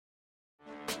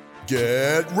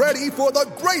Get ready for the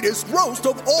greatest roast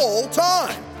of all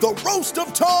time, the Roast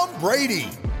of Tom Brady,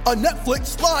 a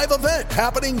Netflix live event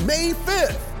happening May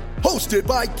 5th. Hosted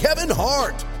by Kevin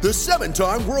Hart, the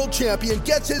 7-time world champion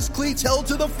gets his cleats held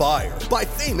to the fire by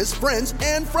famous friends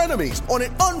and frenemies on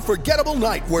an unforgettable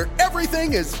night where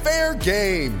everything is fair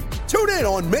game. Tune in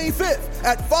on May 5th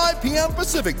at 5 p.m.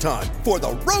 Pacific time for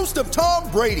the Roast of Tom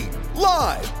Brady,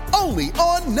 live only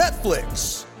on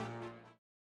Netflix.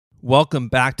 Welcome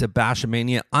back to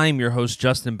Bashamania. I'm your host,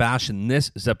 Justin Bash, and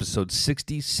this is episode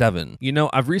 67. You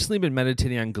know, I've recently been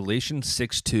meditating on Galatians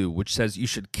 6:2, which says you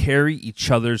should carry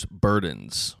each other's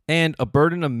burdens. And a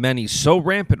burden of many so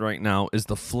rampant right now is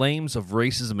the flames of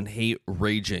racism and hate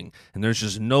raging, and there's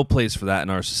just no place for that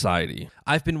in our society.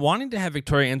 I've been wanting to have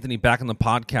Victoria Anthony back on the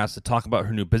podcast to talk about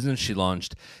her new business she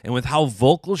launched, and with how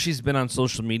vocal she's been on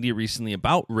social media recently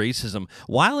about racism,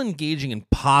 while engaging in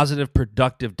positive,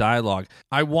 productive dialogue,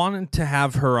 I wanted to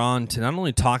have her on to not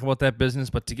only talk about that business,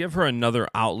 but to give her another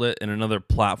outlet and another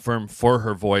platform for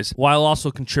her voice, while also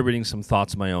contributing some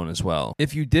thoughts of my own as well.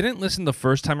 If you didn't listen the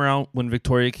first time around when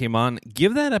Victoria came on,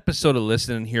 give that episode a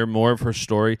listen and hear more of her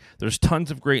story. There's tons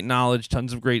of great knowledge,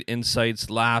 tons of great insights,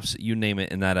 laughs, you name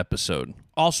it in that episode.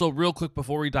 Also, real quick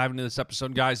before we dive into this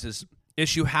episode, guys, this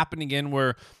issue happened again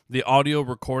where the audio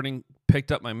recording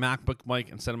picked up my MacBook mic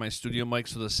instead of my studio mic,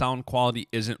 so the sound quality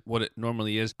isn't what it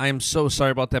normally is. I am so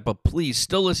sorry about that, but please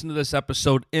still listen to this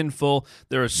episode in full.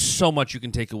 There is so much you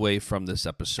can take away from this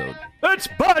episode. It's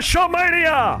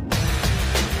Bashamania!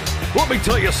 Let me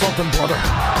tell you something, brother.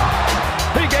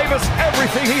 He gave us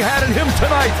everything he had in him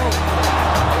tonight.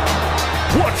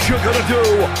 What you gonna do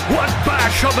when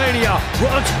Bashamania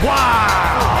runs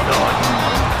wild on you?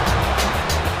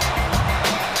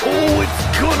 Oh, it's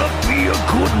gonna be a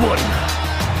good one.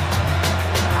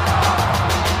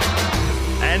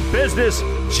 And business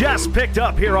just picked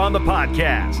up here on the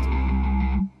podcast.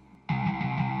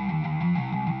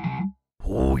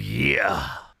 Oh, yeah.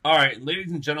 All right,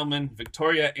 ladies and gentlemen,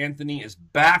 Victoria Anthony is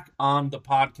back on the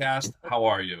podcast. How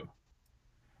are you?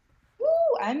 Woo,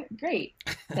 I'm great.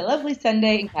 It's a lovely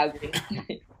Sunday in Calgary.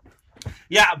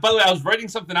 Yeah, by the way, I was writing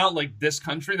something out like this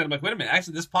country, then I'm like, wait a minute,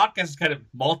 actually, this podcast is kind of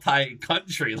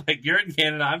multi-country. Like, you're in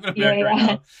Canada, I'm in America right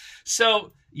now.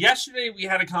 So, yesterday we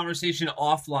had a conversation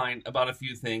offline about a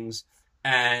few things,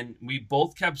 and we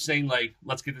both kept saying, like,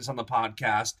 let's get this on the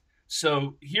podcast.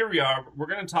 So, here we are. We're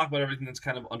going to talk about everything that's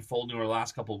kind of unfolding over the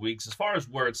last couple of weeks, as far as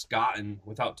where it's gotten,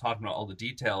 without talking about all the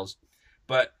details.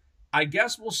 But I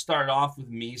guess we'll start off with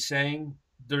me saying,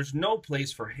 there's no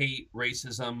place for hate,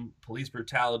 racism, police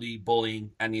brutality,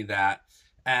 bullying, any of that.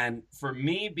 And for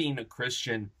me, being a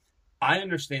Christian, I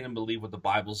understand and believe what the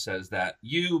Bible says, that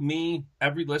you, me,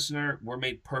 every listener, we're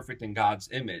made perfect in God's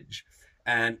image.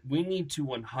 And we need to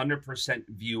 100%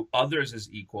 view others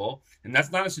as equal. And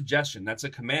that's not a suggestion, that's a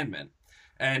commandment.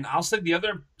 And I'll say the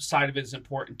other side of it is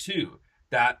important too,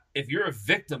 that if you're a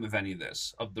victim of any of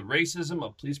this, of the racism,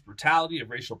 of police brutality, of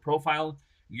racial profiling,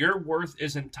 your worth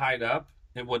isn't tied up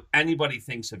and what anybody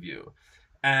thinks of you.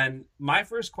 And my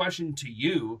first question to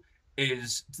you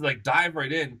is to like dive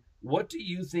right in. What do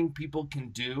you think people can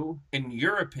do, in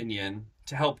your opinion,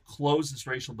 to help close this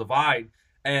racial divide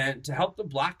and to help the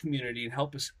Black community and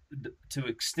help us to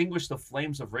extinguish the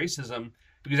flames of racism?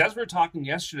 Because as we were talking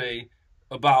yesterday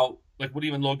about like what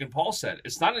even Logan Paul said,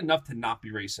 it's not enough to not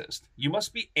be racist. You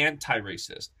must be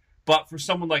anti-racist. But for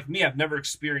someone like me, I've never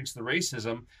experienced the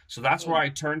racism. So that's where I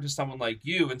turn to someone like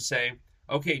you and say,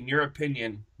 okay, in your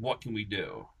opinion, what can we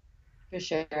do? For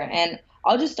sure. And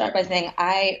I'll just start by saying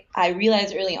I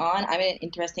realized early on I'm in an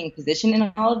interesting position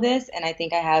in all of this. And I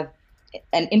think I have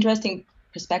an interesting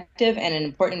perspective and an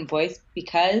important voice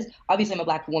because obviously I'm a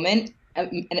Black woman,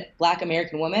 a Black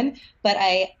American woman. But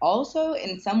I also,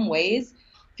 in some ways,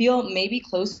 feel maybe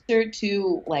closer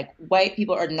to like white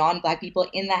people or non-Black people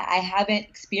in that I haven't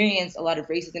experienced a lot of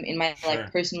racism in my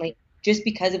life personally, just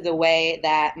because of the way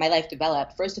that my life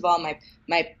developed. First of all,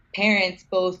 my parents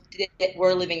both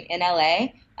were living in LA.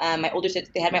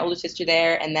 They had my older sister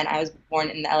there, and then I was born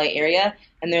in the LA area.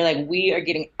 And they're like, we are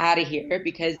getting out of here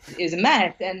because it was a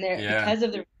mess. And because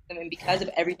of the racism and because of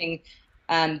everything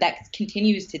that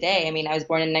continues today. I mean, I was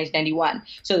born in 1991,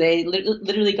 so they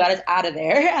literally got us out of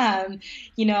there, and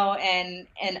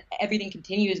everything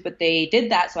continues. But they did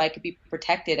that so I could be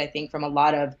protected, I think, from a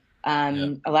lot of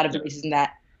the racism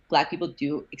that Black people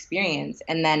do experience.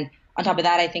 And then on top of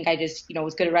that, I think I just,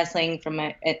 was good at wrestling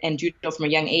and judo from a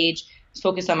young age,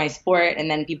 focused on my sport.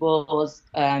 And then people's,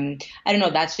 I don't know,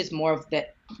 that's just more of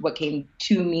what came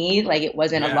to me. Like, it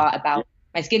wasn't a lot about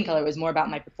my skin color. It was more about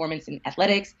my performance in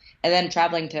athletics and then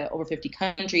traveling to over 50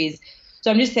 countries.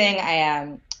 So I'm just saying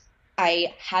I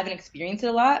I haven't experienced it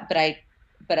a lot,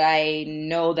 but I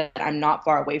know that I'm not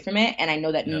far away from it, and I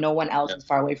know that no one else is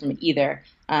far away from it either.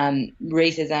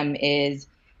 Racism is,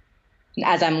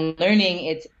 as I'm learning,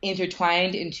 it's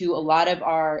intertwined into a lot of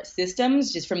our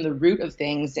systems just from the root of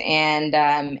things,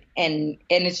 and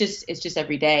it's just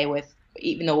every day, with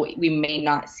even though we may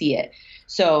not see it.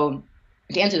 So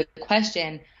to answer the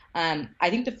question, I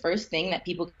think the first thing that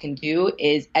people can do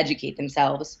is educate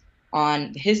themselves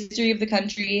on the history of the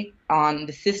country, on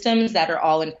the systems that are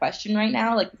all in question right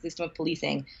now, like the system of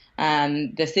policing,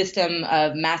 the system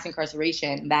of mass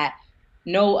incarceration that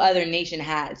no other nation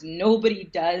has. Nobody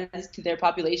does to their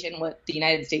population what the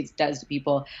United States does to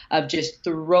people, of just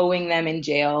throwing them in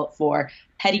jail for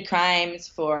petty crimes,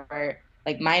 for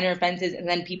like minor offenses. And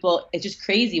then people, it's just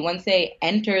crazy once they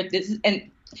enter this. And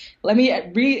let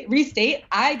me restate,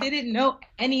 I didn't know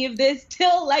any of this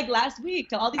till like last week,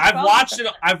 till all these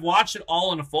I've watched it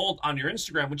all unfold on your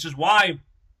Instagram, which is why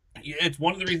it's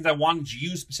one of the reasons I wanted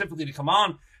you specifically to come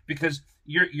on, because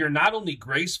you're not only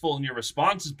graceful in your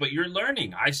responses, but you're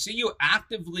learning. I see you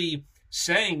actively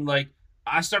saying, like,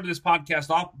 I started this podcast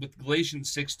off with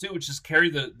Galatians 6:2, which is carry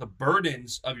the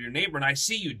burdens of your neighbor. And I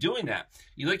see you doing that.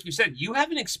 Like you said, you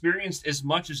haven't experienced as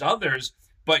much as others,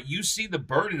 but you see the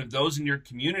burden of those in your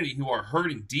community who are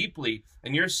hurting deeply.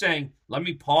 And you're saying, let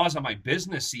me pause on my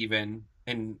business even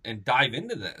and dive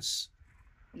into this.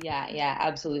 Yeah,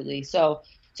 absolutely. So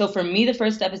for me, the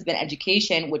first step has been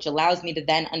education, which allows me to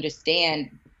then understand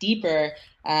deeper.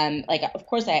 Like, of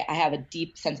course, I have a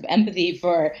deep sense of empathy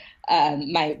for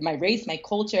my race, my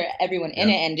culture, everyone in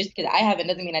it. And just because I have it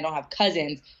doesn't mean I don't have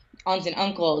cousins, aunts and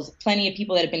uncles, plenty of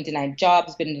people that have been denied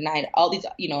jobs, been denied all these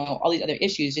other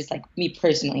issues. Just like me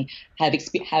personally, have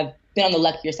been on the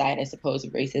luckier side, I suppose,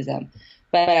 of racism.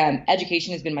 But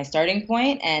education has been my starting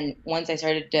point, and once I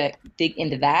started to dig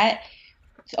into that,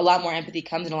 a lot more empathy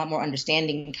comes and a lot more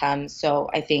understanding comes. So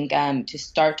I think to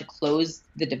start to close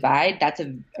the divide, that's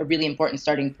a really important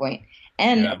starting point.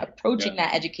 And approaching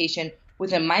that education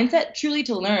with a mindset truly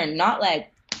to learn, not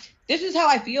like, this is how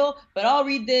I feel, but I'll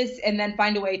read this and then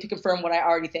find a way to confirm what I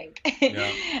already think.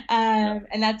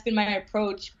 And that's been my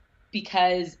approach,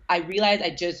 because I realized I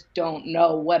just don't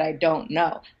know what I don't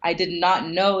know. I did not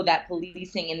know that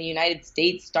policing in the United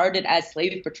States started as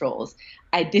slave patrols.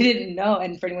 I didn't know,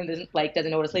 and for anyone who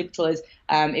doesn't know what a slave patrol is,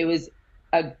 it was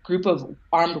a group of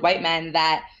armed white men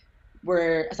that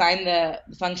were assigned the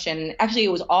function. Actually,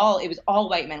 it was all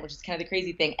white men, which is kind of the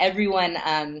crazy thing. Everyone,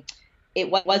 it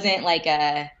wasn't like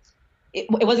it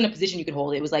wasn't a position you could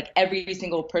hold. It was like every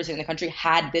single person in the country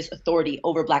had this authority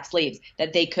over black slaves,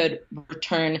 that they could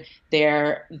return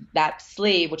that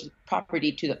slave, which is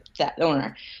property, to that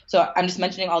owner. So I'm just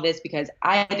mentioning all this because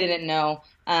I didn't know,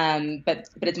 but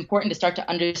it's important to start to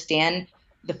understand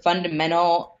the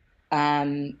fundamentals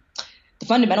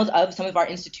of some of our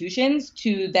institutions,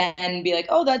 to then be like,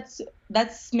 oh, that's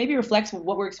maybe reflects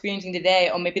what we're experiencing today.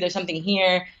 Oh, maybe there's something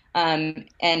here,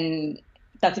 and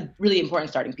that's a really important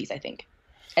starting piece, I think.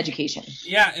 Education.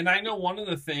 Yeah, and I know one of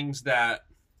the things that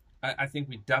I think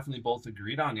we definitely both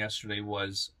agreed on yesterday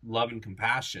was love and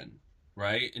compassion,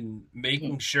 right? And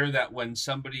making sure that when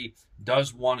somebody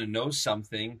does want to know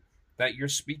something, that you're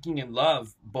speaking in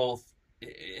love, both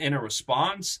in a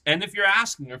response and if you're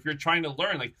asking, or if you're trying to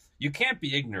learn. Like, you can't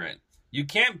be ignorant. You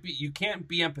can't be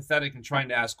empathetic and trying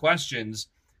to ask questions,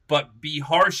 but be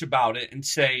harsh about it and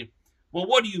say, well,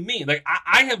 what do you mean? Like,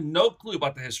 I have no clue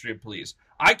about the history of police.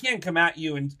 I can't come at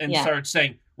you and start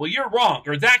saying, well, you're wrong,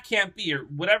 or that can't be, or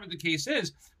whatever the case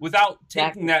is, without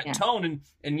taking that tone.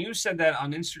 And you said that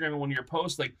on Instagram in one of your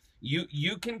posts, like,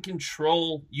 you can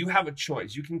control, you have a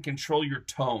choice. You can control your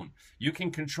tone. You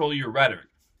can control your rhetoric.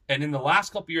 And in the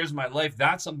last couple of years of my life,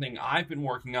 that's something I've been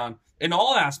working on in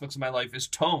all aspects of my life, is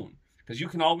tone. Because you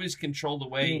can always control the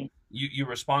way you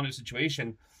respond to a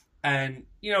situation. And,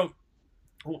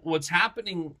 what's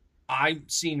happening, I'm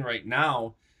seeing right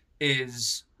now,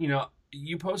 is,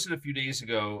 you posted a few days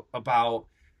ago about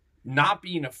not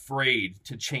being afraid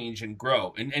to change and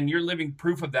grow. And you're living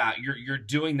proof of that. You're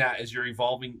doing that as you're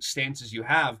evolving stances you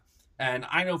have. And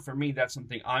I know for me, that's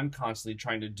something I'm constantly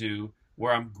trying to do,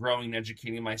 where I'm growing and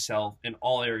educating myself in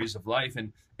all areas of life.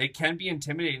 And it can be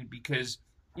intimidating because,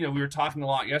 we were talking a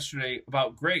lot yesterday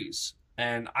about grace.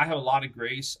 And I have a lot of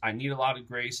grace. I need a lot of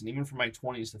grace. And even from my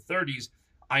 20s to 30s,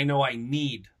 I know I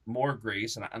need more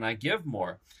grace, and I give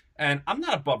more. And I'm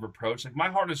not above reproach. Like, my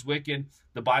heart is wicked.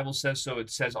 The Bible says so. It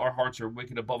says our hearts are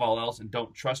wicked above all else, and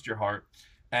don't trust your heart.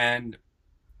 And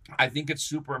I think it's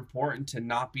super important to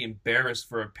not be embarrassed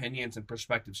for opinions and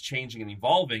perspectives changing and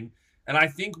evolving. And I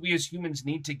think we as humans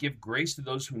need to give grace to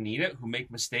those who need it, who make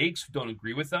mistakes, who don't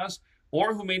agree with us,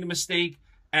 or who made a mistake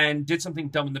and did something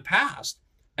dumb in the past.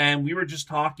 And we were just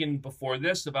talking before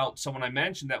this about someone I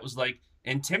mentioned that was like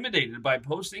intimidated by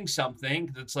posting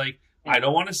something that's like, I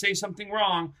don't want to say something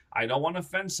wrong. I don't want to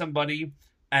offend somebody.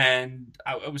 And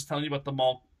I was telling you about the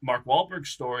Mark Wahlberg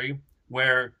story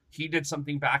where he did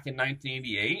something back in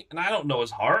 1988. And I don't know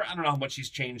his heart. I don't know how much he's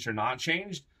changed or not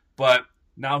changed. But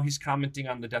now he's commenting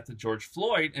on the death of George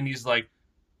Floyd. And he's like,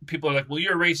 people are like, well,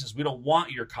 you're racist. We don't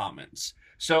want your comments.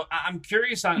 So I'm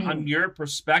curious on your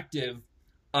perspective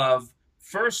of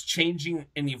first changing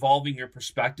and evolving your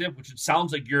perspective, which it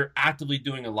sounds like you're actively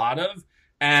doing a lot of,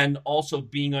 and also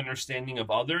being understanding of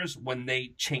others when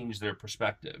they change their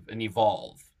perspective and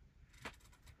evolve.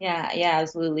 Yeah,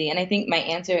 absolutely. And I think my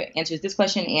answers this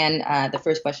question and the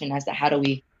first question as to how do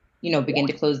we, begin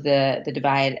to close the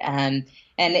divide. And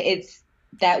it's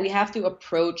that we have to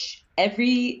approach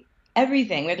everything.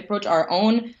 We have to approach our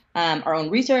own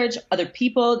research, other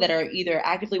people that are either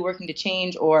actively working to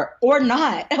change or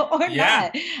not. We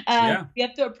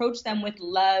have to approach them with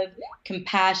love,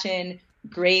 compassion,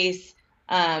 grace,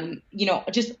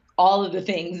 just all of the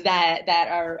things that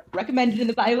are recommended in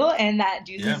the Bible and that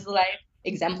Jesus' life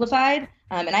exemplified.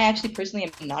 And I actually personally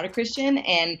am not a Christian,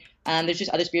 and there's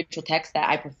just other spiritual texts that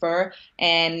I prefer.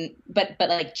 But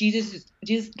like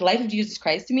the life of Jesus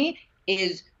Christ to me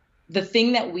is the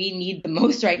thing that we need the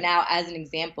most right now as an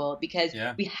example, because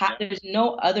there's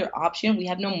no other option. We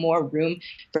have no more room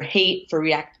for hate, for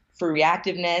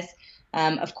reactiveness.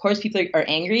 Of course, people are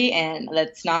angry, and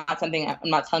that's not something I'm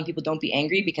not telling people don't be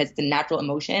angry, because it's a natural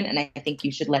emotion. And I think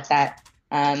you should let that,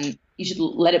 you should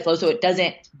let it flow so it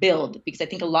doesn't build, because I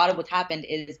think a lot of what's happened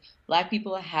is Black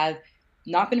people have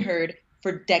not been heard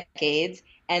for decades.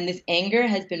 And this anger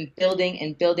has been building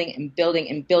and building and building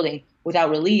and building without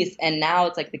release. And now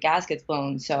it's like the gasket's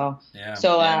blown.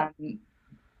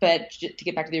 But to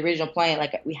get back to the original point,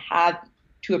 like we have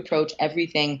to approach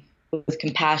everything with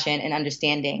compassion and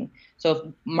understanding. So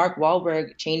if Mark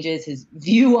Wahlberg changes his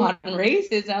view on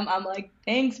racism, I'm like,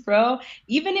 thanks, bro.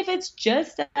 Even if it's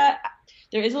just, there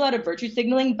is a lot of virtue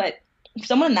signaling, but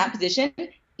someone in that position,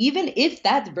 even if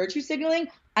that's virtue signaling,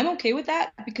 I'm okay with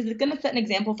that, because it's going to set an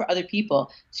example for other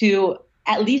people to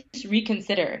at least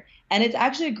reconsider. And it's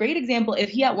actually a great example. If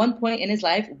he at one point in his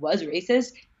life was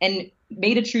racist and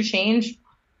made a true change,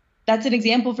 that's an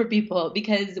example for people.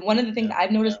 Because one of the things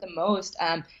I've noticed the most,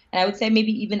 and I would say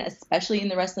maybe even especially in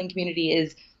the wrestling community,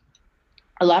 is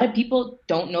a lot of people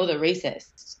don't know they're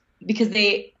racist because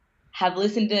they have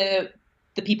listened to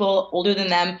the people older than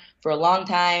them for a long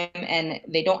time, and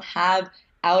they don't have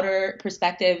outer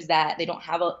perspectives, that they don't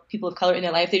have people of color in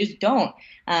their life. They just don't.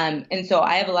 And so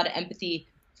I have a lot of empathy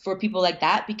for people like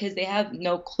that, because they have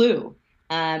no clue.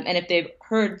 And if they've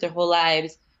heard their whole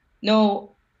lives,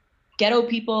 no, ghetto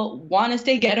people want to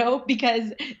stay ghetto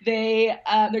because they're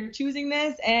choosing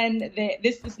this and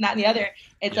this, not, and the other.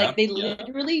 It's like they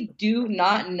literally do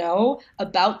not know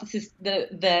about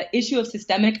the issue of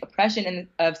systemic oppression and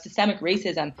of systemic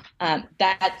racism.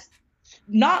 That's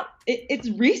not, it's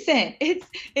recent. It's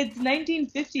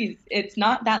 1950s. It's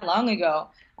not that long ago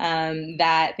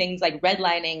that things like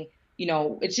redlining,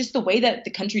 it's just the way that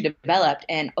the country developed,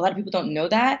 and a lot of people don't know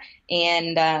that.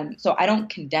 And so I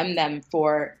don't condemn them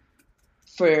for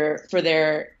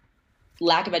their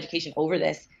lack of education over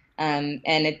this. And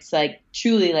it's like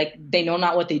truly like they know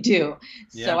not what they do.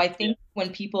 So I think when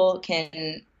people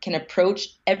can approach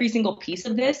every single piece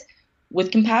of this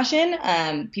with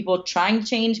compassion, people trying to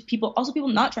change, people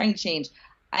not trying to change.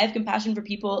 I have compassion for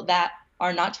people that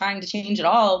are not trying to change at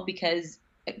all, because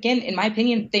again, in my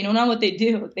opinion, they don't know what they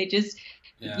do. They just,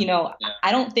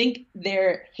 I don't think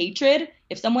their hatred,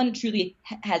 if someone truly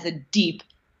has a deep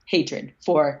hatred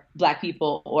for Black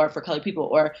people or for colored people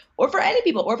or for any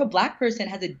people, or if a Black person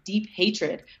has a deep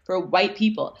hatred for white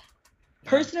people,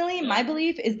 personally, my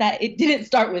belief is that it didn't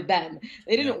start with them.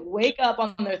 They didn't wake up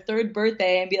on their third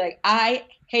birthday and be like, I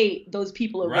hate those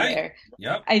people over there.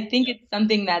 Yep. I think it's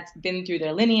something that's been through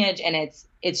their lineage, and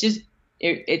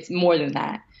it's more than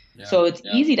that. Yeah. So it's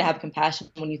easy to have compassion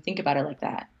when you think about it like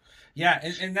that. Yeah,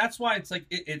 and that's why it's like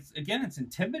it's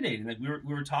intimidating. Like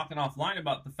we were talking offline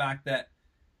about the fact that,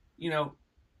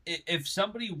 if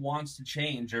somebody wants to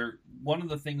change, or one of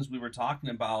the things we were talking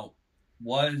about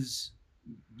was,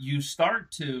 you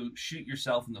start to shoot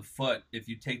yourself in the foot if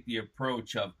you take the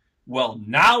approach of, well,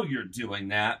 now you're doing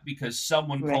that because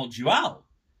someone called you out.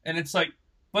 And it's like,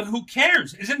 but who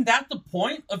cares? Isn't that the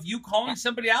point of you calling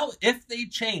somebody out? If they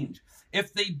change,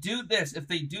 if they do this, if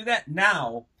they do that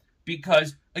now,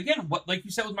 because again, what, like you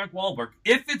said with Mark Wahlberg,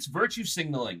 if it's virtue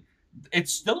signaling,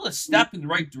 it's still a step in the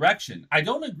right direction. I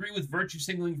don't agree with virtue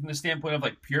signaling from the standpoint of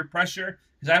like peer pressure,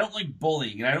 because I don't like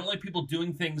bullying and I don't like people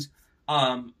doing things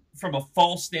from a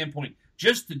false standpoint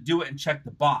just to do it and check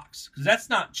the box, because that's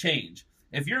not change.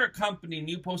 If you're a company and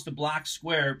you post a black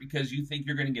square because you think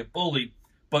you're going to get bullied,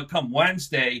 but come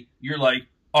Wednesday, you're like,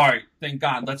 all right, thank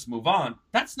God, let's move on.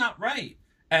 That's not right.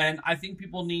 And I think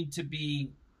people need to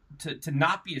be, to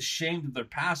not be ashamed of their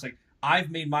past. Like,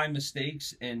 I've made my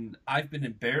mistakes and I've been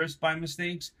embarrassed by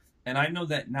mistakes. And I know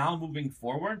that now moving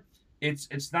forward,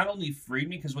 it's not only freed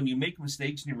me, because when you make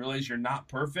mistakes and you realize you're not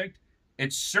perfect,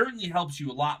 it certainly helps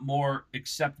you a lot more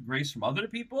accept grace from other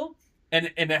people.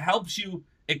 And it helps you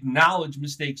acknowledge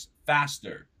mistakes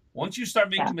faster. Once you start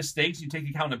making mistakes, you take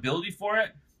accountability for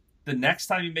it. The next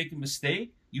time you make a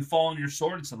mistake, you fall on your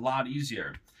sword. It's a lot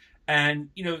easier. And,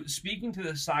 you know, speaking to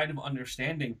the side of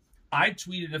understanding, I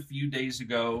tweeted a few days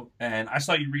ago, and I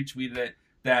saw you retweeted it,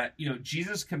 that, you know,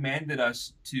 Jesus commanded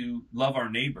us to love our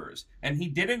neighbors. And he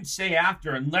didn't say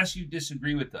after, unless you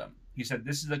disagree with them. He said,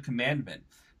 this is a commandment.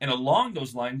 And along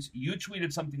those lines, you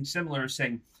tweeted something similar,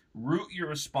 saying, root your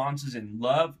responses in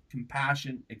love,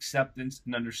 compassion, acceptance,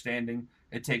 and understanding.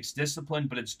 It takes discipline,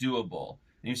 but it's doable.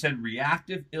 And you said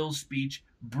reactive ill speech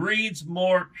breeds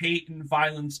more hate and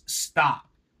violence. Stop.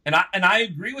 And I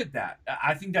agree with that.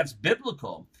 I think that's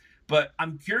biblical. But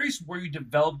I'm curious where you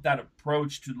developed that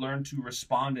approach to learn to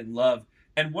respond in love,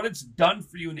 and what it's done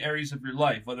for you in areas of your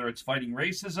life, whether it's fighting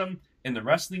racism in the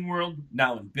wrestling world,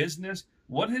 now in business.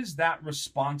 What has that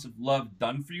response of love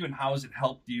done for you, and how has it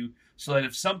helped you, so that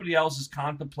if somebody else is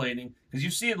contemplating, because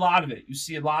you see a lot of it, you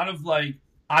see a lot of like,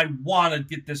 I want to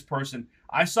get this person.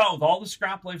 I saw it with all the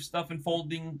Scrap Life stuff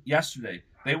unfolding yesterday.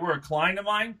 They were a client of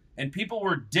mine, and people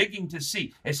were digging to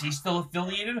see, is he still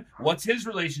affiliated? What's his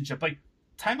relationship? Like,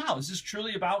 time out. Is this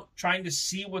truly about trying to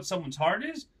see what someone's heart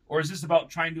is? Or is this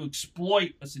about trying to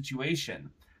exploit a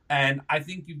situation? And I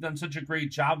think you've done such a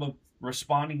great job of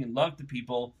responding in love to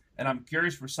people. And I'm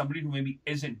curious for somebody who maybe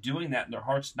isn't doing that and their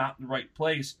heart's not in the right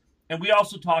place. And we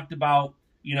also talked about,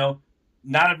 you know,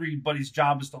 not everybody's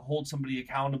job is to hold somebody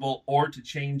accountable or to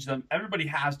change them. Everybody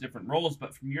has different roles.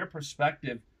 But from your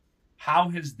perspective, how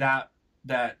has that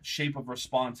shape of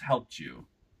response helped you?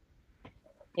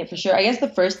 Yeah, for sure. I guess the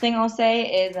first thing I'll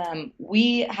say is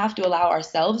we have to allow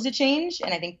ourselves to change.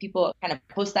 And I think people kind of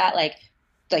post that like,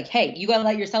 hey, you got to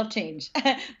let yourself change.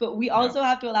 But we also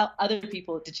have to allow other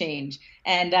people to change.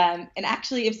 And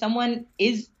actually, if someone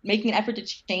is making an effort to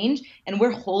change and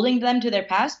we're holding them to their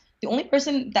past, the only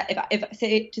person that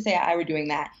if I were doing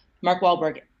that, Mark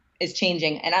Wahlberg is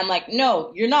changing. And I'm like,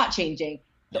 no, you're not changing.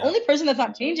 The only person that's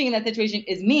not changing in that situation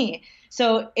is me.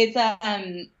 So it's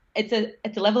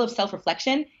a level of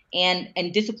self-reflection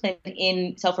and discipline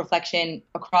in self-reflection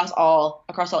across all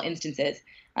instances.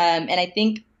 And I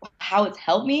think how it's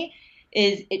helped me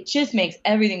is it just makes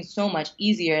everything so much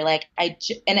easier. Like I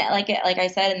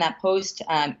said in that post,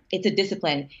 it's a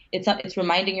discipline. It's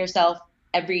reminding yourself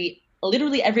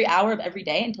literally every hour of every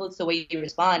day until it's the way you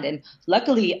respond. And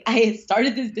luckily, I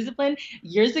started this discipline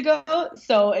years ago,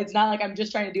 so it's not like I'm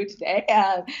just trying to do it today,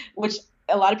 which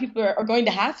a lot of people are going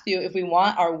to have to if we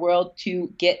want our world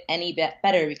to get any bit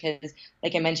better. Because,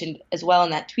 like I mentioned as well in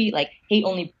that tweet, like hate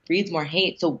only breeds more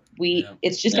hate. So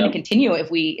it's just going to continue if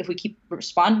we keep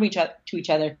responding to each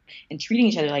other and treating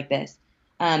each other like this.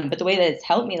 But the way that it's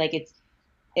helped me, like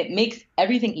it makes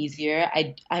everything easier.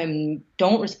 I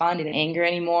don't respond in anger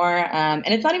anymore. And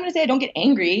it's not even to say I don't get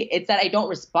angry. It's that I don't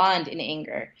respond in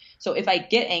anger. So if I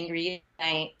get angry,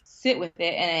 I sit with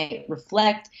it and I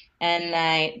reflect and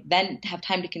I then have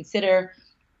time to consider.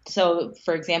 So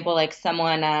for example, like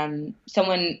someone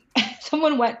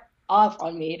went off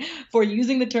on me for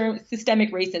using the term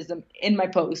systemic racism in my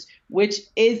post, which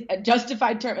is a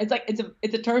justified term. It's like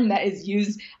it's a term that is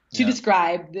used to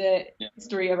describe the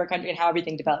history of our country and how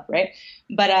everything developed, right?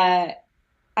 But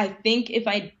I think if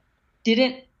I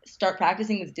didn't start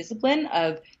practicing this discipline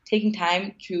of taking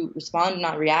time to respond and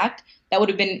not react, that would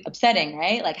have been upsetting,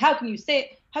 right? Like, how could you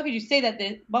say that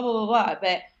this blah, blah, blah, blah.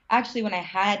 But actually, when I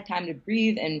had time to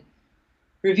breathe and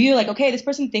review, like, okay, this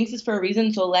person thinks this for a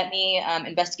reason, so let me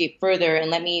investigate further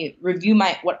and let me review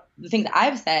the things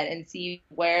I've said and see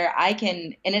where I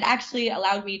can. And it actually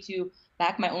allowed me to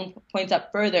back my own points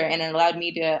up further, and it allowed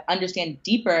me to understand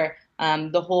deeper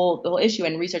the whole issue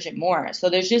and research it more. So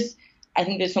I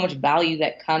think there's so much value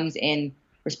that comes in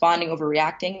responding over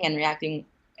reacting and reacting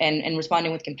and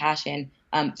responding with compassion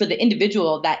for the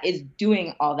individual that is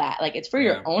doing all that. Like, it's for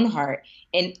your own heart,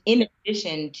 and in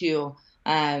addition to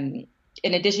the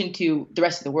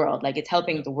rest of the world. Like, it's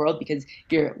helping the world because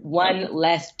you're one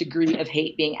less degree of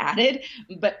hate being added.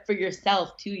 But for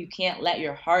yourself too, you can't let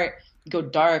your heart go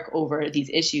dark over these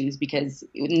issues because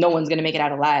no one's going to make it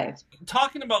out alive.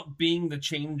 Talking about being the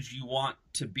change you want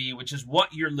to be, which is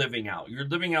what you're living out. You're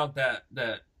living out that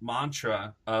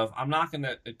mantra of, I'm not going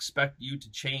to expect you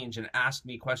to change and ask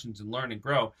me questions and learn and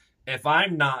grow if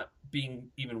I'm not being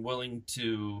even willing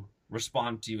to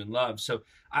respond to you in love. So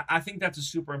I think that's a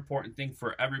super important thing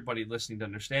for everybody listening to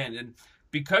understand. And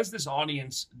because this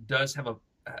audience does have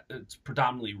it's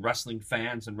predominantly wrestling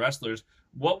fans and wrestlers,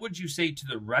 what would you say to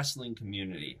the wrestling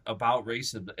community about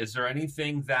racism? Is there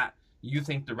anything that you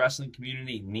think the wrestling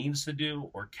community needs to do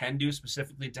or can do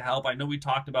specifically to help? I know we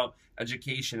talked about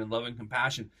education and love and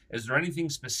compassion. Is there anything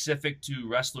specific to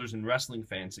wrestlers and wrestling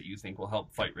fans that you think will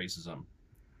help fight racism?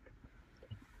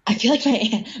 I feel like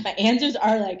my answers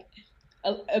are like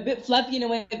a bit fluffy in a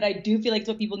way, but I do feel like it's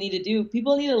what people need to do.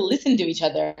 People need to listen to each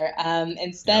other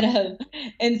instead of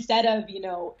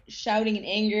shouting in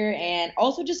anger, and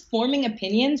also just forming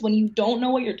opinions when you don't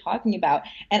know what you're talking about.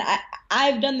 And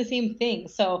I've done the same thing.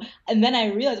 So, and then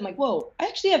I realized, I'm like, whoa, I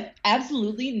actually have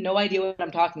absolutely no idea what I'm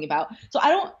talking about. So I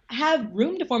don't have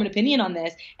room to form an opinion on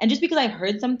this. And just because I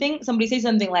heard somebody say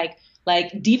something like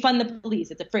defund the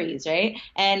police, it's a phrase, right?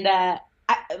 And a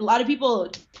lot of people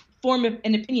form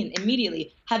an opinion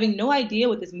immediately, having no idea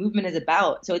what this movement is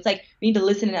about. So it's like we need to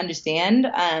listen and understand.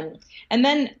 And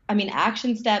then,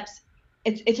 action steps.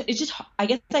 It's just, I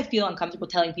guess I feel uncomfortable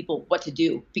telling people what to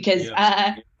do because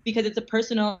it's a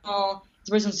personal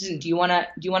decision. Do you want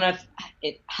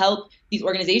to help these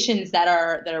organizations that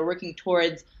are working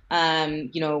towards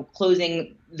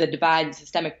closing the divide,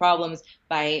 systemic problems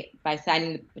by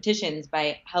signing the petitions,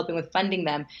 by helping with funding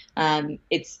them?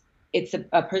 It's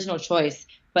a personal choice.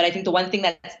 But I think the one thing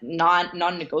that's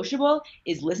non-negotiable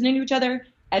is listening to each other,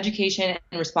 education,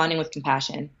 and responding with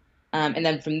compassion. And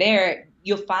then from there,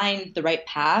 you'll find the right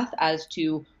path as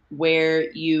to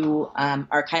where you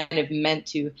are kind of meant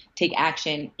to take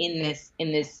action in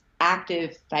this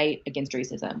active fight against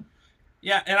racism.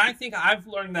 Yeah, and I think I've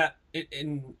learned that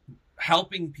in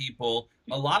helping people,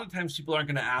 a lot of times people aren't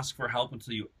going to ask for help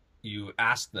until you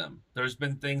ask them. There's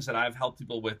been things that I've helped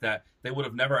people with that they would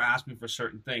have never asked me for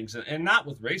certain things, and not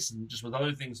with racism, just with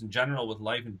other things in general, with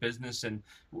life and business and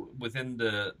within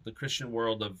the Christian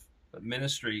world of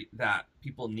ministry that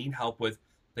people need help with.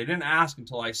 They didn't ask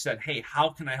until I said, hey, how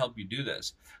can I help you do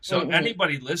this? So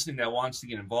anybody listening that wants to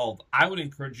get involved, I would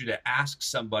encourage you to ask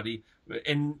somebody.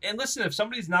 And listen, if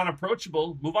somebody's not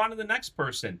approachable, move on to the next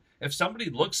person. If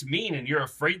somebody looks mean and you're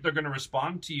afraid they're going to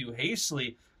respond to you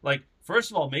hastily,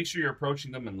 first of all, make sure you're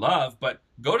approaching them in love, but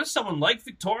go to someone like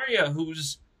Victoria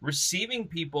who's receiving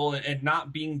people and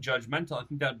not being judgmental. I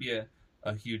think that'd be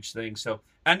a huge thing. So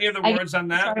any other words on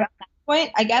that? Sorry, on that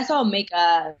point, I guess I'll make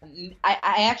I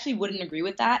actually wouldn't agree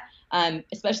with that,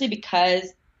 especially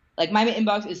because my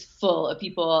inbox is full of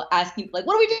people asking what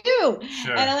do we do?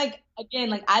 Sure. And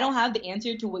I don't have the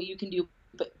answer to what you can do,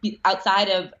 but outside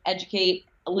of educate,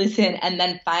 listen, and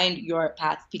then find your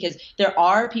path, because there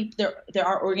are people, there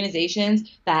are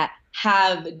organizations that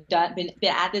have been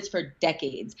at this for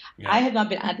decades. Yeah. I have not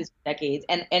been at this for decades,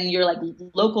 and your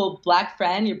local Black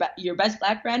friend, your best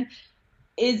Black friend,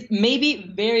 is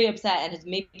maybe very upset and has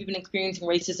maybe been experiencing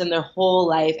racism their whole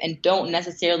life and don't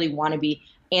necessarily want to be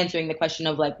answering the question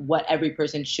of what every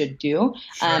person should do.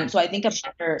 Sure. So I think a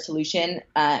better solution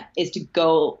is to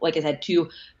go, like I said, to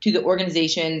the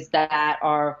organizations that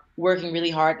are working really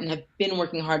hard and have been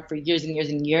working hard for years and years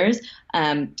and years,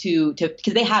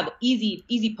 because they have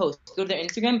easy posts. Go to their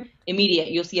Instagram, immediate.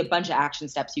 You'll see a bunch of action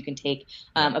steps you can take,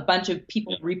 a bunch of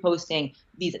people reposting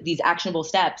these actionable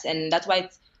steps, and that's why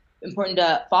it's important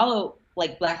to follow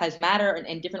Black Lives Matter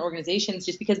and different organizations,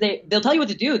 just because they'll tell you what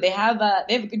to do. They have a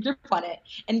good grip on it.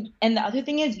 And the other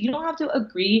thing is, you don't have to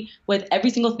agree with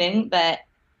every single thing that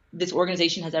this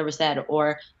organization has ever said,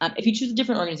 or if you choose a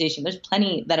different organization, there's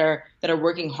plenty that are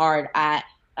working hard at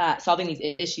solving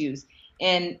these issues.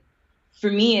 And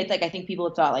for me, it's I think people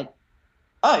have thought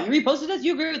oh, you reposted this,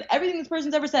 you agree with everything this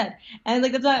person's ever said, and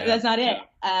that's not it.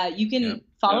 You can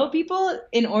follow people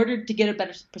in order to get a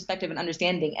better perspective and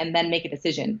understanding, and then make a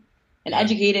decision. An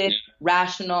educated,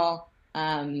 rational,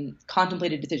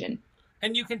 contemplated decision.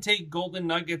 And you can take golden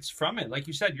nuggets from it. Like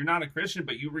you said, you're not a Christian,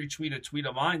 but you retweet a tweet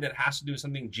of mine that has to do with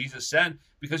something Jesus said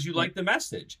because you like the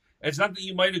message. It's not that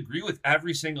you might agree with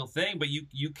every single thing, but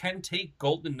you can take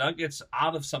golden nuggets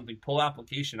out of something, pull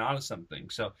application out of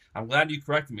something. So I'm glad you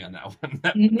corrected me on that one.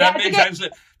 That makes sense.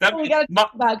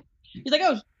 He's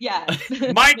oh, yeah.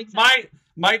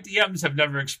 My DMs have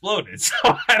never exploded, so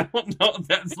I don't know if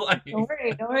that's Don't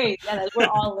worry. Yeah, we're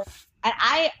all. And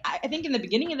I think in the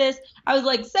beginning of this, I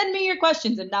was send me your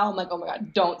questions, and now I'm oh my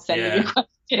God, don't send me your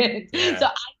questions. Yeah. So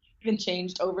even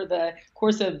changed over the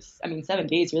course of, 7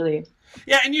 days, really.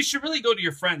 Yeah, and you should really go to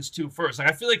your friends too first. Like,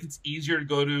 I feel like it's easier to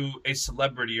go to a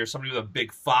celebrity or somebody with a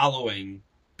big following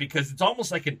because it's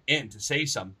almost like an in to say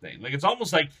something. Like, it's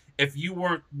almost like if you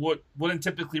wouldn't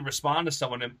typically respond to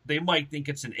someone, they might think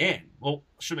it's an in. Well,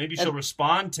 she'll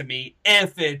respond to me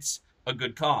if it's a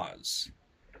good cause.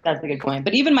 That's a good point.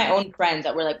 But even my own friends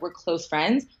that we're close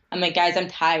friends, I'm like, guys, I'm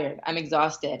tired. I'm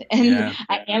exhausted. And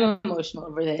I am emotional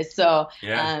over this. So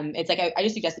it's like I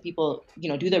just suggest that people,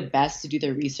 do their best to do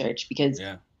their research because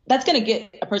that's going to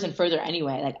get a person further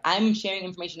anyway. Like, I'm sharing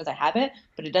information as I have it,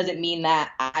 but it doesn't mean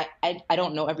that I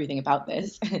don't know everything about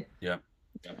this. Yeah,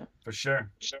 for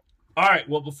sure. All right.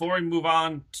 Well, before we move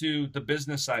on to the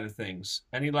business side of things,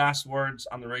 any last words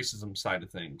on the racism side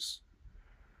of things?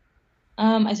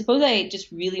 I suppose I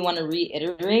just really want to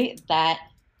reiterate that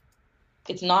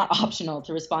it's not optional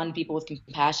to respond to people with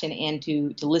compassion and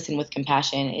to listen with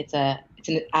compassion. It's an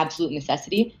absolute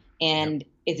necessity. And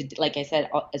it's, like I said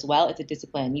as well, it's a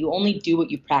discipline. You only do what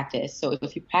you practice. So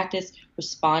if you practice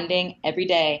responding every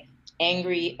day,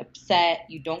 angry, upset,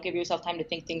 you don't give yourself time to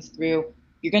think things through,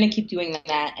 you're going to keep doing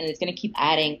that. And it's going to keep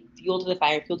adding fuel to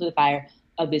the fire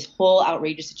of this whole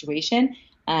outrageous situation.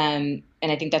 And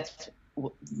I think that's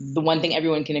the one thing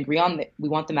everyone can agree on, that we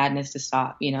want the madness to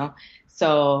stop,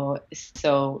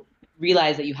 So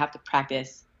realize that you have to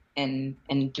practice and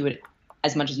do it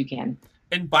as much as you can.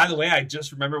 And by the way, I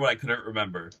just remember what I couldn't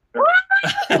remember.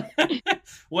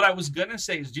 What I was going to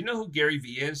say is, do you know who Gary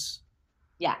Vee is?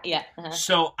 Yeah. Uh-huh.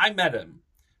 So I met him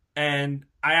and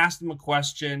I asked him a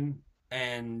question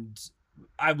and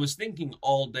I was thinking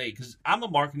all day because I'm a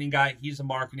marketing guy. He's a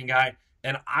marketing guy.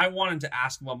 And I wanted to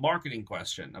ask him a marketing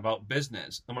question about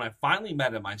business. And when I finally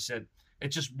met him, I said,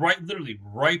 it's just literally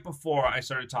right before I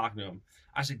started talking to him,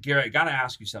 I said, Gary, I got to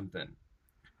ask you something.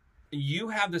 You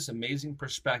have this amazing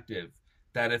perspective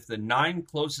that if the 9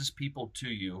 closest people to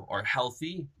you are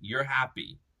healthy, you're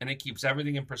happy. And it keeps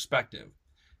everything in perspective.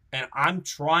 And I'm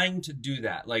trying to do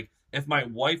that. Like, if my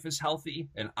wife is healthy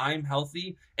and I'm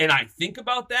healthy and I think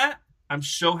about that, I'm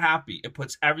so happy. It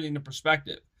puts everything in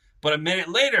perspective. But a minute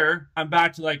later, I'm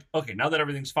back to like, okay, now that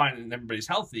everything's fine and everybody's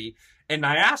healthy. And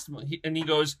I asked him, and he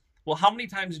goes, well, how many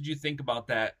times did you think about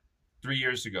that 3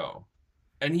 years ago?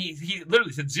 And he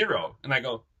literally said 0. And I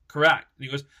go, correct. And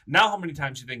he goes, now how many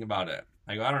times do you think about it?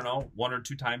 I go, I don't know, 1 or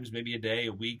 2 times, maybe a day,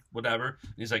 a week, whatever.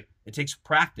 And he's like, it takes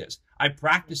practice. I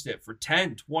practiced it for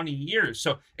 10, 20 years.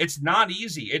 So it's not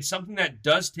easy. It's something that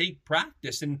does take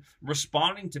practice in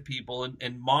responding to people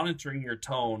and monitoring your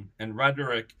tone and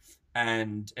rhetoric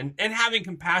and having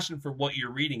compassion for what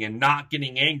you're reading and not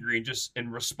getting angry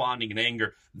and responding in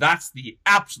anger. That's the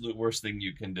absolute worst thing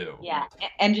you can do. Yeah.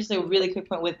 And just a really quick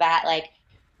point with that, like,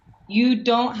 you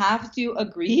don't have to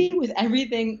agree with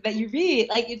everything that you read.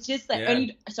 Like, it's just like,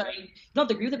 you don't have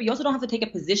to agree with it, but you also don't have to take a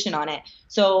position on it.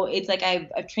 So it's like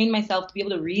I've trained myself to be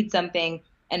able to read something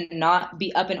and not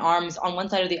be up in arms on one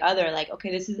side or the other. Like,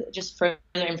 okay, this is just further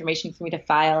information for me to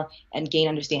file and gain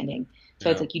understanding. So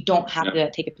it's like you don't have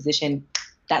to take a position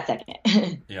that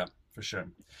second. Yeah, for sure.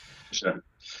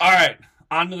 All right,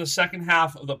 on to the second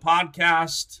half of the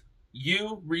podcast.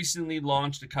 You recently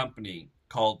launched a company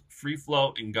called Free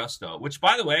Flow and Gusto, which,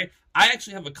 by the way, I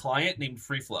actually have a client named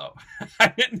Free Flow. I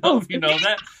didn't know if you know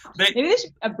that. Maybe they should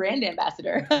be a brand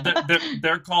ambassador.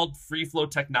 they're called Free Flow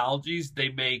Technologies. They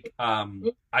make,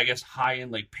 I guess,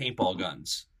 high-end like paintball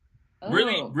guns. Oh.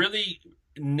 Really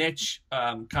niche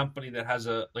company that has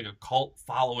a cult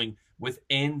following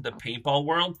within the paintball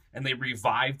world, and they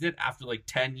revived it after like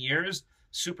 10 years.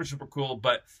 Super cool.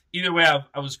 But either way,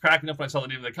 I was cracking up when I saw the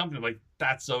name of the company. I'm like,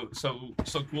 that's so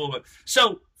cool. But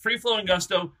so Free Flow and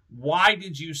Gusto, why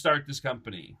did you start this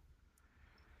company?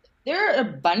 There are a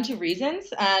bunch of reasons,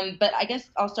 but I guess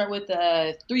I'll start with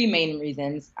the 3 main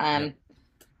reasons. The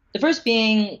first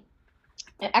being,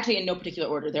 actually in no particular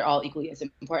order, they're all equally as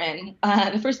important.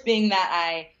 The first being that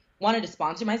I wanted to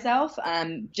sponsor myself.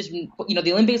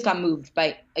 The Olympics got moved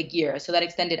by a year, so that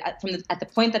extended at the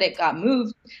point that it got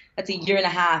moved. That's a year and a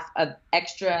half of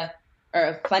extra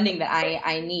or funding that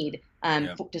I need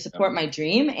to support my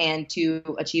dream and to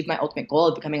achieve my ultimate goal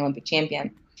of becoming an Olympic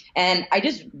champion. And I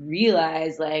just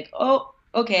realized, like, oh,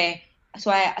 okay.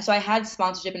 So I had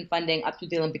sponsorship and funding up through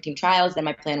the Olympic team trials. Then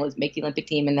my plan was make the Olympic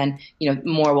team, and then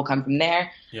more will come from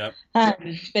there. Yep. But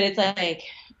it's like,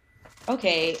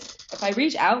 okay, if I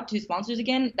reach out to sponsors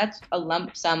again, that's a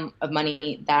lump sum of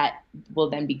money that will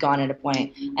then be gone at a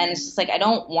point. And it's just like, I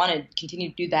don't want to continue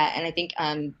to do that. And I think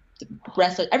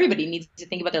everybody needs to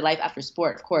think about their life after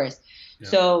sport, of course. Yeah.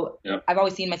 So I've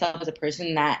always seen myself as a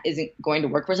person that isn't going to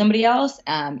work for somebody else.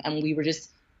 And we were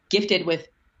just gifted with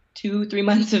 2-3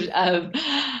 months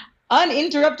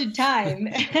uninterrupted time.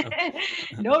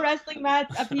 No wrestling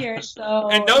mats up here. So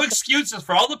and no excuses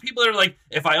for all the people that are like,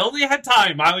 if I only had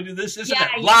time, I would do this, and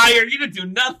that. Yeah. Liar, you didn't do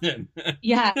nothing.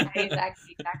 Yeah,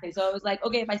 exactly. So I was like,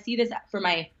 okay, if I see this for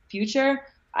my future,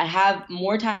 I have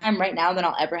more time right now than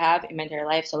I'll ever have in my entire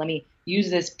life. So let me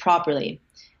use this properly.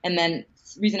 And then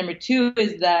reason number 2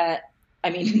 is that, I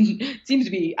mean, it seems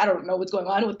to be, I don't know what's going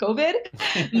on with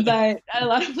COVID, but a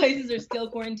lot of places are still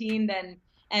quarantined,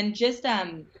 and just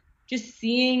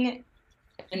seeing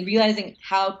and realizing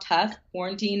how tough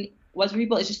quarantine was for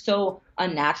people. It's just so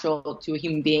unnatural to a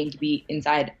human being to be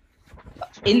inside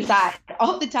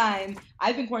all the time.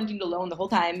 I've been quarantined alone the whole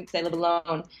time because I live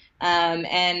alone.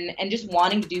 And just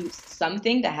wanting to do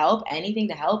something to help, anything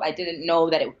to help. I didn't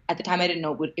know that at the time I didn't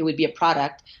know it would be a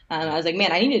product. I was like,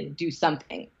 man, I need to do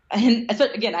something. And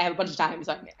again, I have a bunch of time,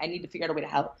 so I need to figure out a way to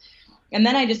help. And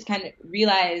then I just kind of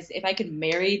realized if I could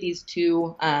marry these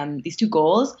two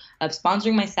goals of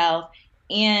sponsoring myself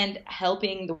and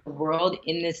helping the world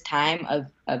in this time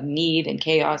of need and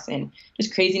chaos and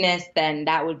just craziness, then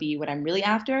that would be what I'm really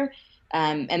after.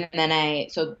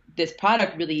 So this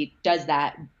product really does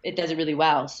that. It does it really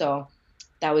well. So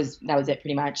that was it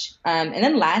pretty much. And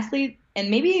then lastly, and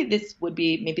maybe this would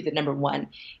be the number 1,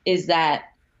 is that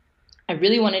I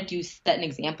really wanted to set an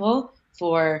example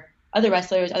for other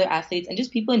wrestlers, other athletes, and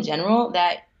just people in general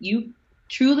that you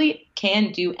truly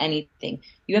can do anything.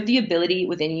 You have the ability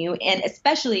within you, and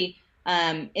especially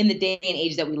in the day and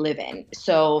age that we live in.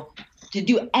 So to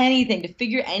do anything, to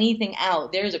figure anything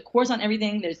out, there's a course on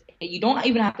everything. You don't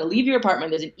even have to leave your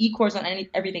apartment. There's an e-course on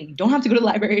everything. You don't have to go to the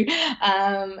library.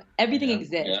 Everything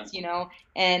exists, you know.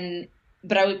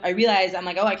 But I realized, I'm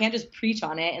like, I can't just preach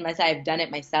on it unless I've done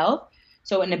it myself.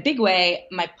 So in a big way,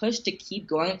 my push to keep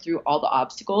going through all the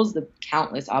obstacles, the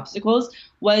countless obstacles,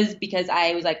 was because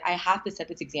I was like, I have to set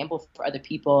this example for other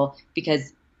people,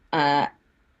 because I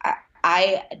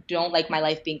don't like my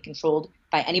life being controlled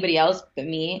by anybody else but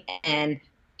me. And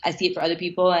I see it for other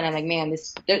people, and I'm like, man,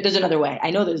 there's another way. I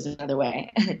know there's another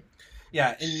way.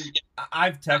 Yeah, and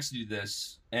I've texted you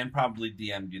this and probably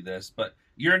DM'd you this, but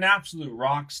you're an absolute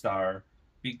rock star.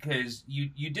 Because you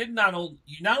not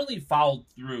only followed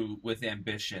through with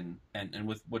ambition and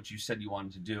with what you said you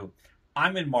wanted to do.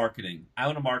 I'm in marketing. I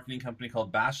own a marketing company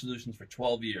called Bash Solutions for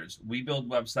 12 years. We build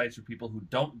websites for people who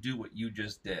don't do what you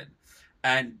just did.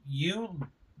 And you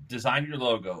designed your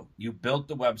logo. You built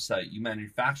the website. You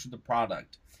manufactured the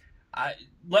product. I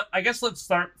guess let's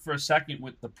start for a second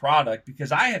with the product,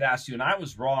 because I had asked you, and I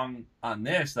was wrong on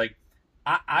this. Like,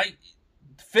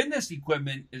 fitness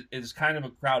equipment is kind of a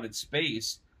crowded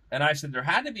space, and I said there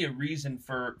had to be a reason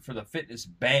for the fitness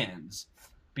bands,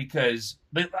 because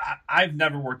I've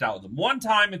never worked out with them. One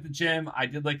time at the gym, I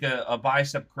did like a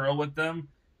bicep curl with them,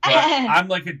 but I'm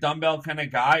like a dumbbell kind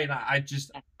of guy, and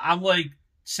I'm like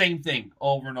same thing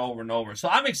over and over and over. So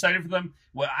I'm excited for them.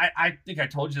 Well, I think I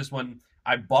told you this when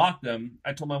I bought them.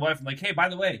 I told my wife, I'm like, hey, by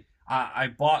the way, I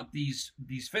bought these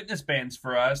fitness bands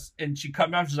for us, and she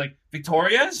come out, she's like,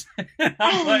 Victoria's?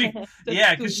 I'm like,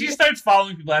 yeah, because she starts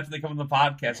following people after they come on the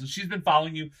podcast. So she's been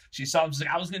following you. She saw them. She's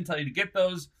like, I was going to tell you to get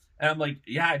those. And I'm like,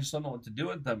 yeah, I just don't know what to do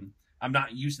with them. I'm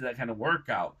not used to that kind of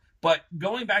workout. But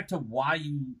going back to why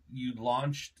you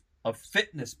launched a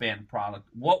fitness band product,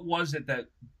 what was it that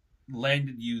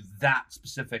landed you that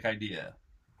specific idea?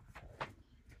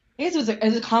 I guess it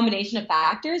was a combination of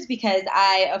factors, because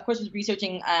I, of course, was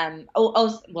researching.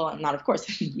 Well, not of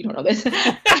course. You don't know this. So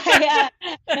I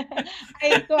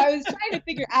was trying to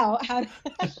figure out how.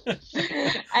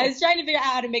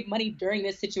 How to make money during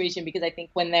this situation, because I think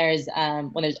when there's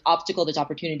obstacle, there's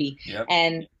opportunity. Yep.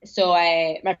 And so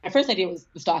my first idea was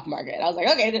the stock market. I was like,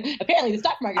 okay, apparently the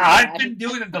stock market. I've been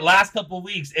doing it the last couple of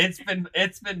weeks. It's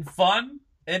been fun.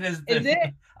 It is. Is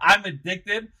it? I'm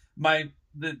addicted.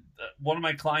 One of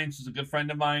my clients is a good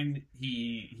friend of mine.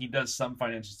 He does some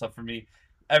financial stuff for me.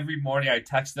 Every morning I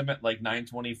text him at like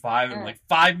 9:25 and like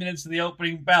 5 minutes to the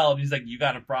opening bell, and he's like, "You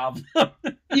got a problem." I'm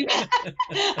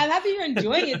happy you're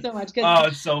enjoying it so much. Oh,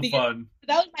 it's so fun.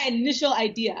 That was my initial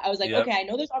idea. I was like, okay, I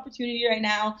know there's opportunity right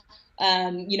now.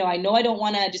 I know I don't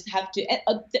want to just have to.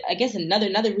 I guess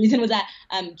another reason was that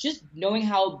just knowing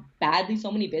how badly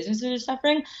so many businesses are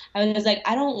suffering, I was like,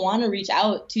 I don't want to reach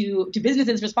out to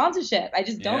businesses for sponsorship. I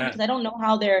just don't, because I don't know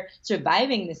how they're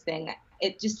surviving this thing.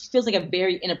 It just feels like a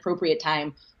very inappropriate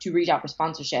time to reach out for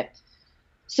sponsorship.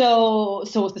 So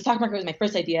the stock market was my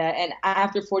first idea, and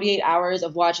after 48 hours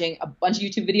of watching a bunch of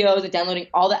YouTube videos and downloading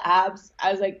all the apps,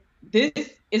 I was like, this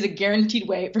is a guaranteed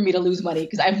way for me to lose money,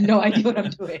 because I have no idea what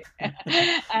I'm doing.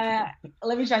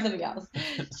 Let me try something else.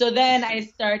 So then I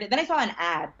saw an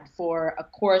ad for a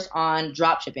course on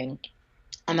drop shipping.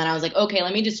 And then I was like, okay,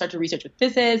 let me just start to research what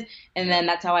this is. And then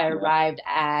that's how I arrived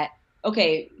at,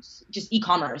 okay, just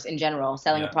e-commerce in general,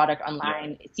 selling a product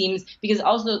online. It seems, because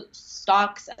also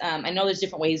stocks, I know there's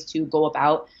different ways to go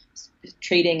about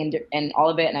trading and all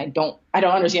of it. And I don't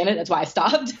understand it. That's why I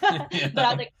stopped. But I was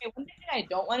like, okay, one thing I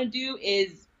don't want to do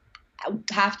is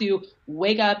have to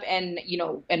wake up and,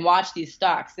 and watch these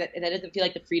stocks. That doesn't feel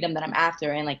like the freedom that I'm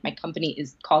after. And like my company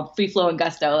is called Free Flow and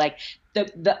Gusto. Like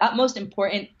the utmost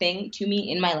important thing to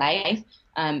me in my life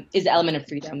is the element of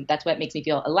freedom. That's what makes me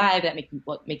feel alive.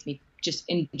 What makes me just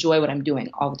enjoy what I'm doing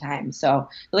all the time. So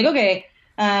like, okay,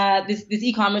 this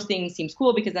e-commerce thing seems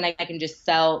cool because then I can just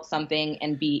sell something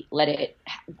and let it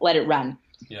run.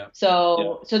 Yeah.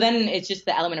 So then it's just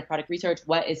the element of product research.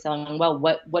 What is selling well?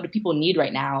 What do people need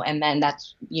right now? And then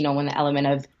that's, when the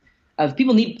element of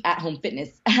people need at-home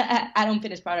fitness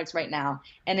products right now.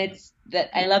 And it's that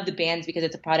I love the bands because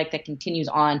it's a product that continues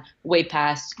on way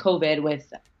past COVID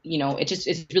with,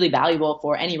 it's really valuable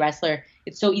for any wrestler.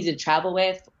 It's so easy to travel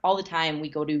with. All the time we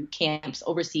go to camps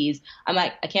overseas. I'm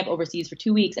like, I camp overseas for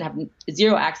 2 weeks and have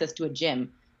zero access to a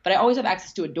gym. But I always have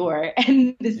access to a door,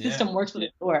 and this system works with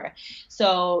a door.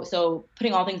 So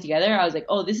putting all things together, I was like,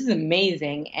 oh, this is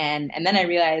amazing. And then I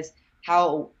realized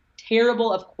how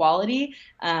terrible of quality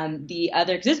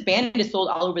because this band is sold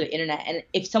all over the internet. And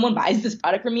if someone buys this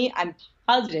product from me, I'm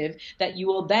positive that you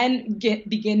will then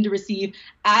begin to receive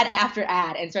ad after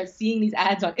ad and start seeing these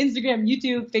ads on Instagram,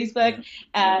 YouTube, Facebook,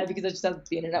 because that's just how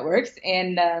the internet works.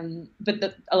 And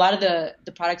but a lot of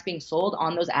the products being sold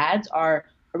on those ads are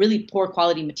a really poor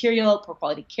quality material, poor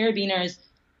quality carabiners,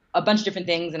 a bunch of different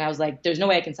things. And I was like, there's no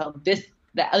way I can sell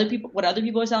what other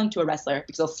people are selling to a wrestler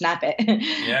because they'll snap it.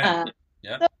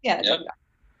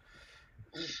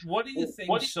 What do you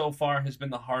think so far has been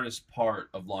the hardest part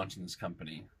of launching this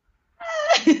company?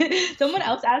 Someone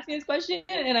else asked me this question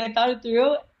and I thought it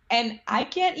through, and I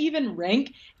can't even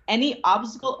rank any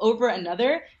obstacle over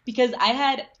another because I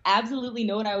had absolutely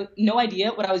no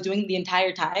idea what I was doing the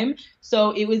entire time.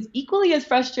 So it was equally as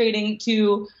frustrating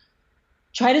to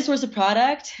try to source a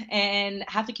product and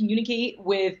have to communicate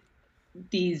with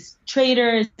these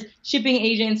traders, shipping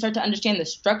agents, start to understand the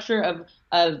structure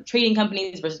of trading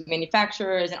companies versus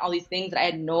manufacturers and all these things that I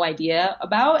had no idea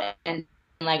about. And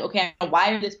like, okay, I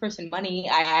wire this person money.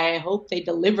 I hope they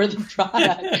deliver the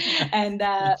product. And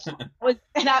that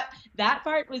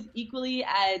part was equally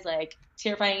as like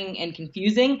terrifying and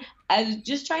confusing as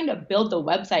just trying to build the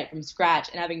website from scratch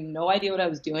and having no idea what I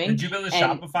was doing. Did you build a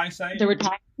Shopify site? There were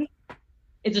times.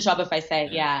 It's a Shopify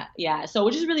site, yeah. So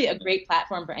which is really a great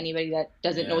platform for anybody that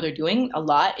doesn't know what they're doing. A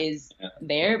lot is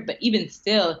there, but even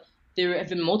still, there have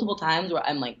been multiple times where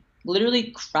I'm like literally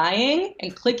crying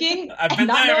and clicking and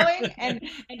not knowing, and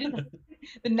just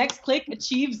the next click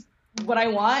achieves what I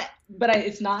want, but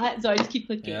it's not. So I just keep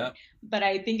clicking. Yeah. But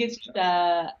I think it's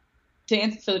to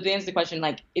answer the question,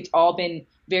 like it's all been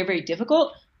very, very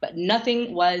difficult, but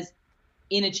nothing was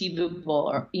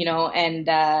inachievable, and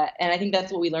I think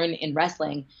that's what we learn in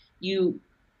wrestling. You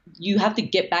have to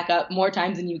get back up more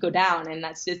times than you go down, and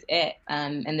that's just it.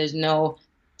 And there's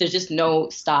just no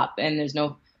stop, and there's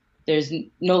no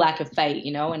lack of fight,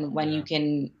 and when you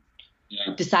can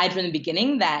decide from the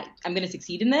beginning that I'm going to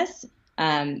succeed in this,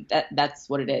 that's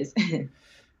what it is.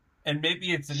 And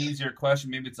maybe it's an easier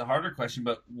question, maybe it's a harder question,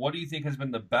 but what do you think has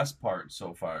been the best part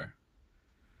so far?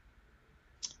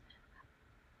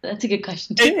 That's a good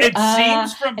question too. It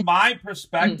seems from my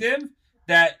perspective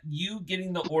that you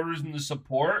getting the orders and the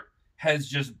support has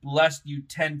just blessed you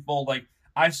tenfold. Like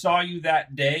I saw you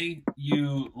that day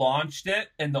you launched it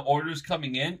and the orders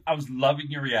coming in. I was loving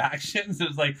your reactions. It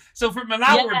was like, so from an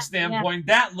outward standpoint,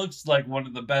 that looks like one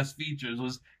of the best features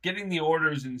was getting the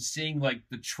orders and seeing like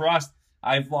the trust.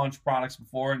 I've launched products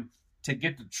before, and to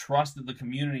get the trust of the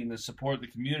community and the support of the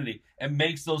community, it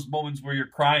makes those moments where you're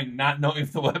crying, not knowing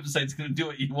if the website's going to do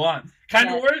what you want, kind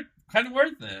of worth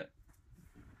it.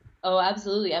 Oh,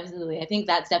 absolutely. I think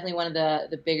that's definitely one of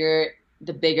the bigger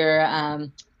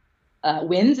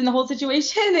wins in the whole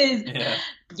situation is,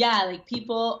 like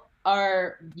people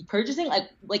are purchasing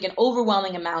like an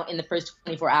overwhelming amount in the first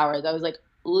 24 hours. I was like,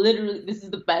 literally, this is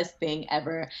the best thing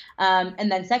ever.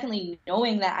 And then secondly,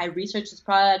 knowing that I researched this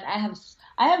product, I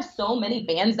have so many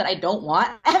bands that I don't want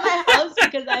at my house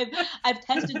because I've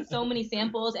tested so many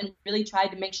samples and really tried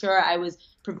to make sure I was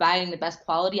providing the best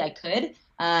quality I could.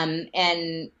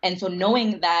 And so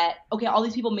knowing that, okay, all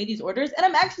these people made these orders and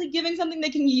I'm actually giving something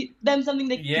they can use,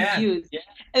 can use. Yeah.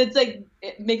 And it's like,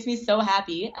 it makes me so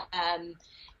happy.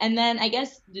 And then I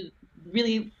guess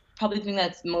really probably the thing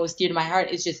that's most dear to my heart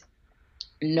is just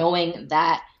knowing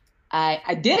that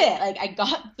I did it. Like I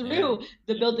got through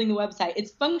the building the website.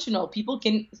 It's functional. People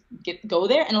can go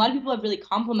there, and a lot of people have really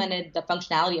complimented the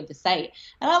functionality of the site.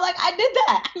 And I'm like, I did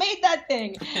that. I made that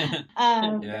thing.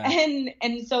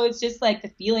 And so it's just like the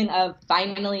feeling of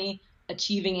finally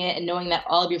achieving it and knowing that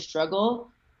all of your struggle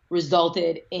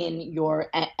resulted in your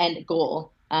end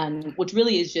goal, which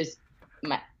really is just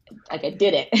I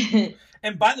did it.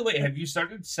 And by the way, have you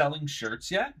started selling shirts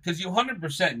yet? Because you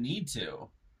 100% need to.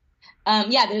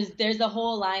 There's a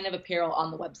whole line of apparel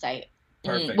on the website.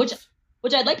 Perfect.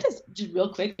 Which I'd like to just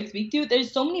real quick speak to.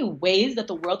 There's so many ways that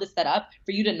the world is set up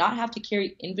for you to not have to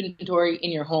carry inventory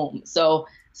in your home. So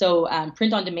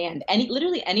print on demand.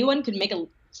 Literally anyone could make a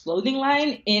clothing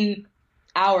line in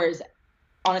hours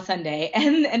on a Sunday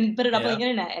and put it up on the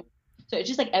internet. And so it's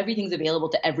just like everything's available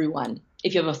to everyone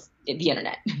if you have the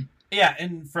internet. Yeah,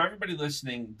 and for everybody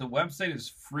listening, the website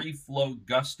is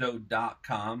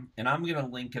freeflowgusto.com, and I'm going to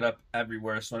link it up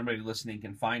everywhere so anybody listening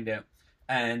can find it.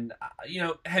 And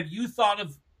have you thought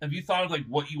of like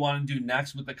what you want to do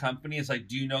next with the company? It's like,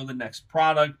 do you know the next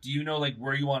product? Do you know like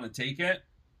where you want to take it?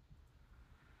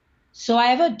 So I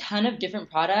have a ton of different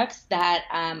products that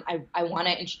I want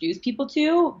to introduce people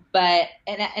to, but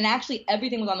actually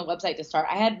everything was on the website to start.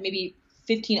 I had maybe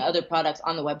 15 other products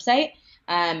on the website.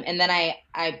 And then I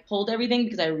pulled everything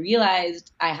because I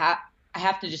realized I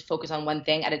have to just focus on one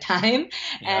thing at a time,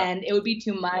 and it would be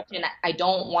too much. And I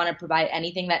don't want to provide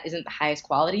anything that isn't the highest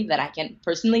quality that I can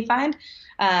personally find.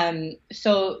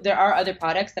 So there are other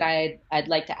products that I'd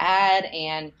like to add,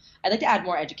 and I'd like to add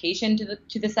more education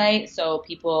to the site. So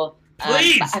people,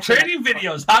 please, training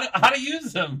videos, how to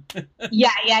use them.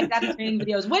 Exactly, training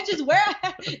videos, which is where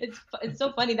it's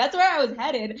so funny. That's where I was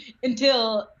headed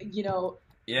until,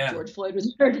 George Floyd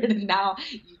was murdered, and now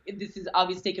this is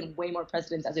obviously taken way more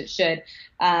precedence as it should.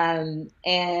 With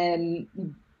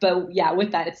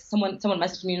that, it's someone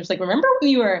messaged me and was like, "Remember when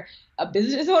you were a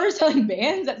business owner selling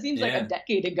bands? That seems like a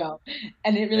decade ago,"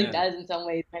 and it really does in some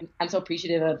ways. I'm so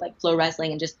appreciative of like Flow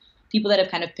Wrestling and just people that have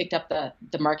kind of picked up the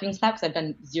marketing stuff, because I've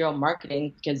done zero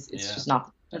marketing because it's just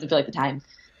doesn't feel like the time.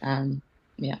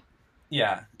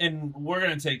 Yeah, and we're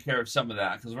gonna take care of some of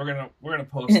that because we're gonna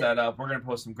post that up. We're gonna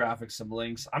post some graphics, some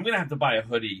links. I'm gonna have to buy a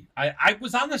hoodie. I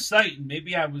was on the site and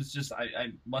maybe I was just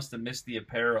I must have missed the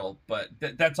apparel, but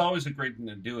that's always a great thing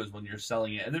to do is when you're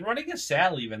selling it, and then running a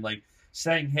sale, even like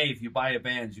saying, hey, if you buy a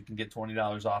Vans, you can get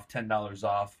 $20 off, $10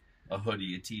 off a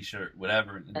hoodie, a T-shirt,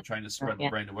 whatever, and trying to spread the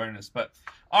brand awareness. But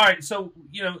all right, so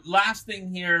last thing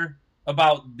here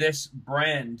about this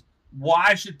brand.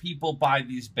 Why should people buy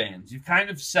these bands? You've kind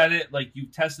of said it, like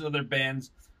you've tested other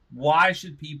bands. Why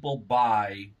should people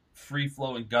buy Free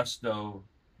Flow and Gusto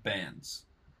bands?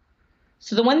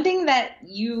 So the one thing that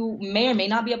you may or may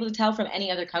not be able to tell from any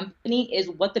other company is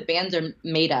what the bands are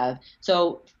made of.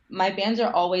 So my bands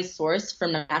are always sourced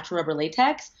from natural rubber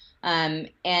latex. And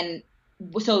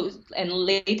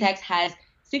latex has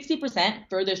 60%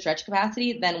 further stretch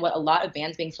capacity than what a lot of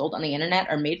bands being sold on the internet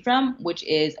are made from, which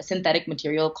is a synthetic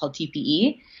material called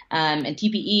TPE. And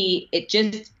TPE, it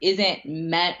just isn't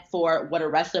meant for what a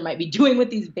wrestler might be doing with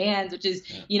these bands, which is,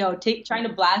 trying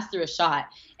to blast through a shot.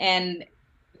 And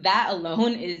that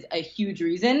alone is a huge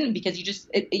reason, because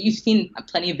you've seen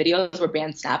plenty of videos where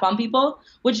bands snap on people,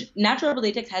 which natural rubber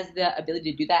latex has the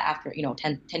ability to do that after,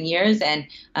 10 years. And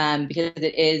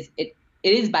because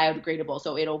it is biodegradable,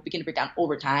 so it'll begin to break down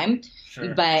over time.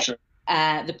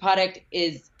 The product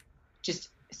is just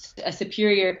a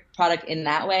superior product in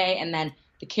that way. And then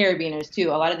the carabiners too.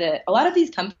 A lot of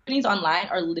these companies online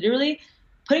are literally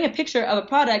putting a picture of a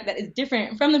product that is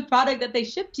different from the product that they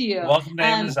ship to you. Welcome to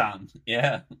Amazon.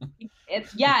 Yeah.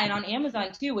 And on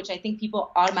Amazon too, which I think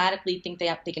people automatically think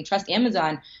they can trust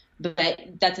Amazon. But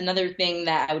that's another thing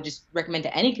that I would just recommend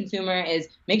to any consumer is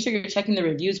make sure you're checking the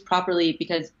reviews properly,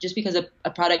 because just because a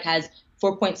product has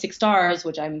 4.6 stars,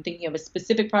 which I'm thinking of a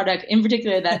specific product in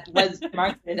particular that was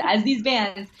marketed as these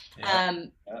bands,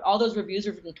 all those reviews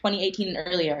are from 2018 and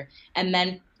earlier. And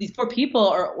then these poor people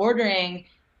are ordering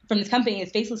from this company,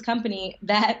 this faceless company,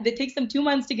 that it takes them 2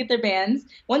 months to get their bands.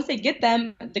 Once they get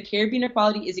them, the carabiner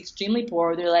quality is extremely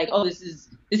poor. They're like, oh, this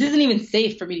isn't even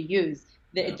safe for me to use.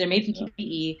 They're made from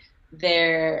TPE.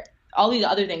 They're all these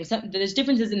other things. There's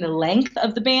differences in the length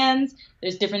of the bands.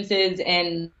 There's differences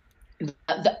in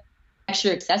the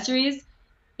extra accessories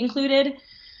included.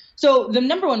 So the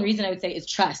number one reason I would say is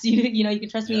trust. You can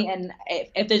trust me. And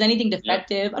if there's anything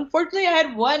defective, unfortunately, I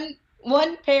had one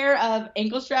pair of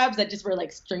ankle straps that just were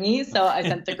like stringy, so I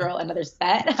sent the girl another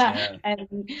set.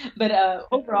 But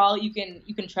overall, you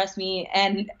can trust me,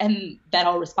 and that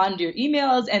I'll respond to your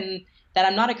emails, and that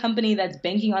I'm not a company that's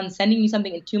banking on sending you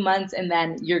something in 2 months and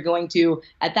then you're going to,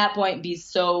 at that point, be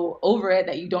so over it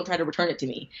that you don't try to return it to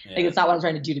me. Yeah. Like, it's not what I'm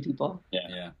trying to do to people.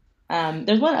 Yeah.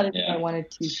 There's one other thing I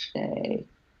wanted to say,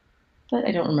 but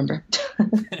I don't remember.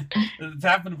 It's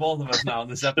happened to both of us now in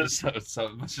this episode, so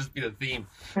it must just be the theme.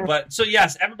 But so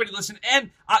yes, everybody listen. And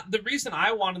the reason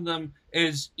I wanted them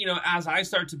is, you know, as I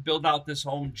start to build out this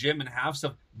home gym and have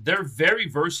stuff, they're very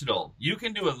versatile. You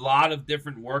can do a lot of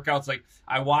different workouts. Like,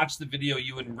 I watched the video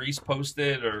you and Reese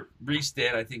posted, or Reese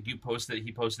did. I think you posted it,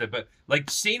 he posted it. But like,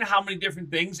 seeing how many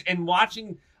different things and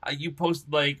watching you post,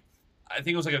 like, I think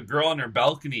it was like a girl on her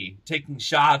balcony taking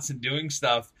shots and doing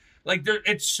stuff. Like,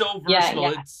 it's so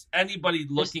versatile. Yeah. It's anybody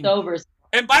looking. So versatile.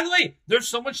 And by the way, there's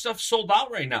so much stuff sold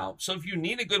out right now. So if you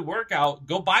need a good workout,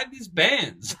 go buy these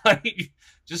bands. Like,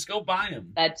 just go buy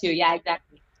them. That too. Yeah,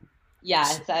 exactly. Yeah,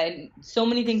 so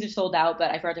many things are sold out,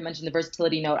 but I forgot to mention the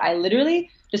versatility note. I literally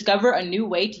discover a new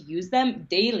way to use them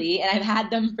daily, and I've had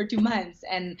them for 2 months.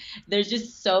 And there's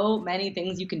just so many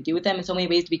things you can do with them and so many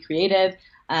ways to be creative.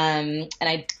 And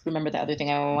I remember the other thing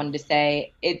I wanted to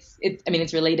say. It's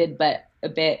related, but a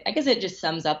bit, I guess it just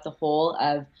sums up the whole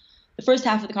of the first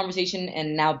half of the conversation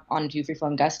and now on to Free Flow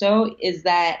and Gusto, is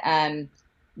that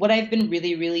what I've been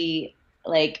really, really,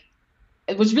 like,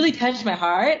 it was really touched my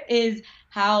heart is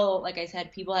how, like I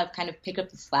said, people have kind of picked up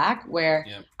the slack where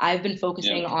I've been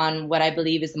focusing on what I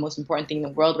believe is the most important thing in the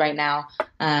world right now,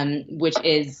 which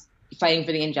is fighting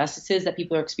for the injustices that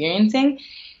people are experiencing.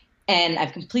 And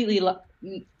I've completely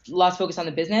lost focus on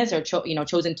the business, or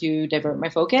chosen to divert my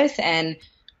focus. And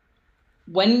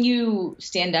when you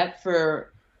stand up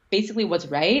for basically what's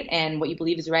right and what you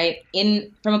believe is right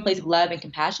from a place of love and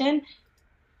compassion,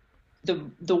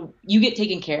 you get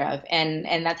taken care of,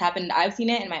 and that's happened. I've seen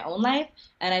it in my own life,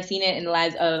 and I've seen it in the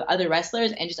lives of other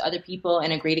wrestlers and just other people.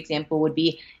 And a great example would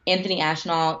be Anthony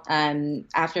Ashnall.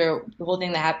 After the whole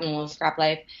thing that happened with Scrap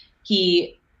Life,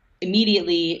 he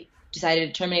immediately decided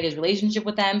to terminate his relationship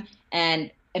with them, and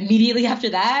immediately after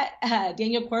that,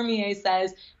 Daniel Cormier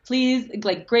says, "Please,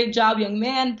 like, great job, young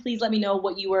man. Please let me know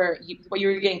what you were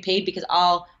getting paid, because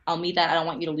I'll meet that. I don't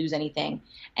want you to lose anything."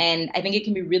 And I think it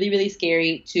can be really, really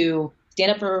scary to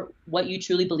stand up for what you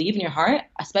truly believe in your heart,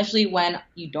 especially when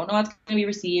you don't know how it's going to be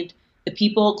received. The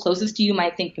people closest to you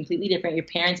might think completely different. Your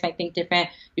parents might think different.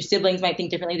 Your siblings might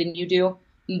think differently than you do.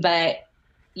 But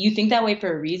you think that way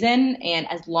for a reason. And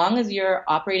as long as you're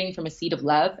operating from a seat of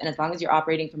love, and as long as you're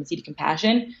operating from a seat of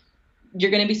compassion,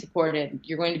 you're going to be supported.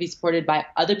 You're going to be supported by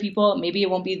other people. Maybe it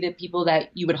won't be the people that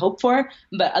you would hope for,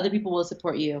 but other people will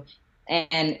support you,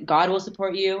 and God will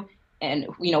support you. And,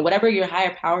 whatever your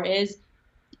higher power is,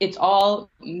 it's all,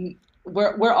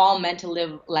 we're all meant to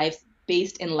live life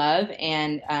based in love,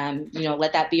 and,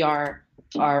 let that be our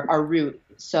root.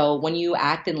 So when you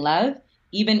act in love,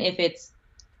 even if it's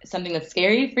something that's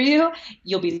scary for you,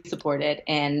 you'll be supported.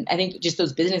 And I think just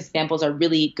those business examples are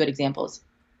really good examples.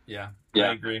 Yeah,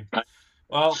 I agree.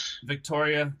 Well,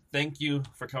 Victoria, thank you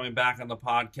for coming back on the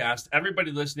podcast.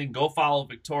 Everybody listening, go follow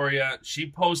Victoria.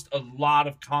 She posts a lot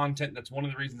of content. That's one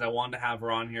of the reasons I wanted to have her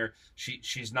on here.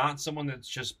 She's not someone that's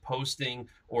just posting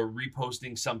or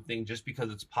reposting something just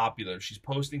because it's popular. She's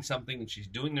posting something and she's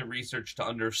doing the research to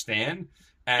understand,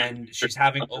 and she's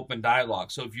having open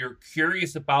dialogue. So if you're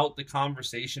curious about the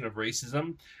conversation of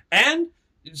racism, and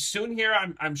soon here,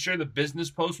 I'm sure the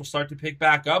business posts will start to pick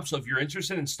back up. So if you're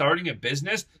interested in starting a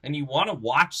business and you want to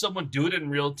watch someone do it in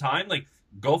real time, like,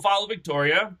 go follow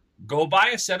Victoria, go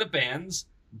buy a set of bands,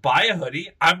 buy a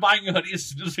hoodie. I'm buying a hoodie as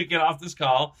soon as we get off this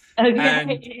call.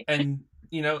 Okay. And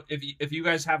if you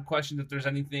guys have questions, if there's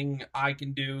anything I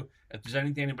can do, if there's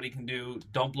anything anybody can do,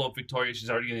 don't blow up Victoria.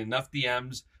 She's already getting enough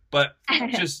DMs. But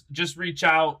just reach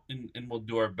out and we'll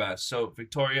do our best. So,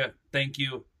 Victoria, thank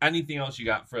you. Anything else you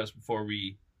got for us before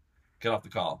we get off the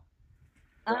call?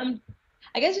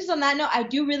 I guess just on that note, I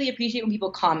do really appreciate when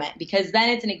people comment, because then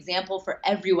it's an example for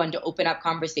everyone to open up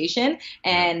conversation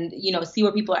and, see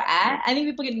where people are at. I think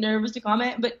people get nervous to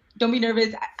comment, but don't be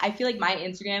nervous. I feel like my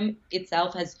Instagram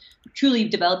itself has truly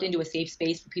developed into a safe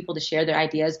space for people to share their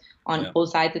ideas on both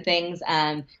sides of things.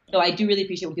 So I do really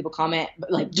appreciate when people comment,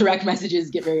 but like direct messages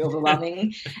get very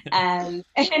overwhelming. Just on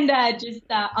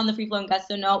the Free Flow and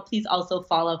Gusto note, please also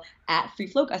follow at Free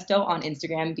Flow Gusto on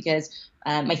Instagram, because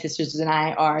my sisters and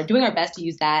I are doing our best to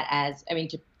use that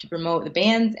to promote the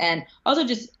bands, and also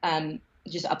just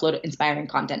upload inspiring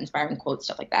content, inspiring quotes,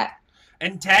 stuff like that.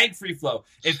 And tag Free Flow.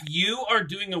 If you are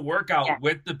doing a workout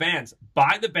with the bands,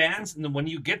 buy the bands, and then when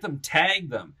you get them, tag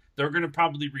them. They're going to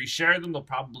probably reshare them. They'll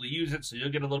probably use it, so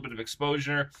you'll get a little bit of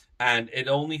exposure, and it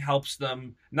only helps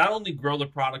them not only grow the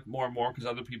product more and more because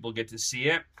other people get to see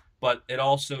it, but it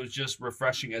also is just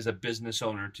refreshing as a business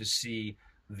owner to see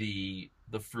the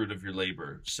fruit of your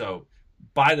labor. So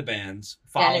buy the bands,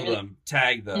 follow them,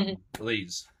 tag them,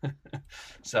 please.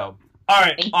 So, all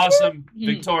right, awesome.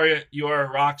 Victoria, you are a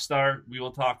rock star. We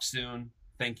will talk soon.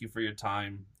 Thank you for your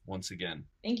time once again.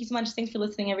 Thank you so much. Thanks for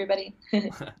listening, everybody.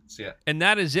 See ya. And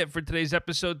that is it for today's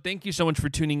episode. Thank you so much for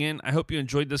tuning in. I hope you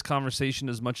enjoyed this conversation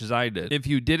as much as I did. If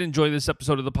you did enjoy this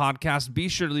episode of the podcast, be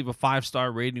sure to leave a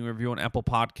 5-star rating review on Apple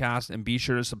Podcasts, and be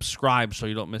sure to subscribe so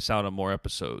you don't miss out on more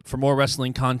episodes. For more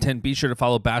wrestling content, be sure to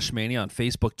follow Bashmania on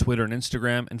Facebook, Twitter, and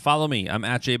Instagram, and follow me. I'm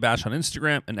at JBash on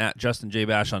Instagram and at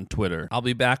JustinJBash on Twitter. I'll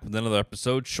be back with another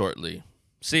episode shortly.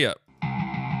 See ya.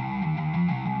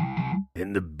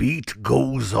 And the beat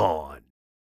goes on.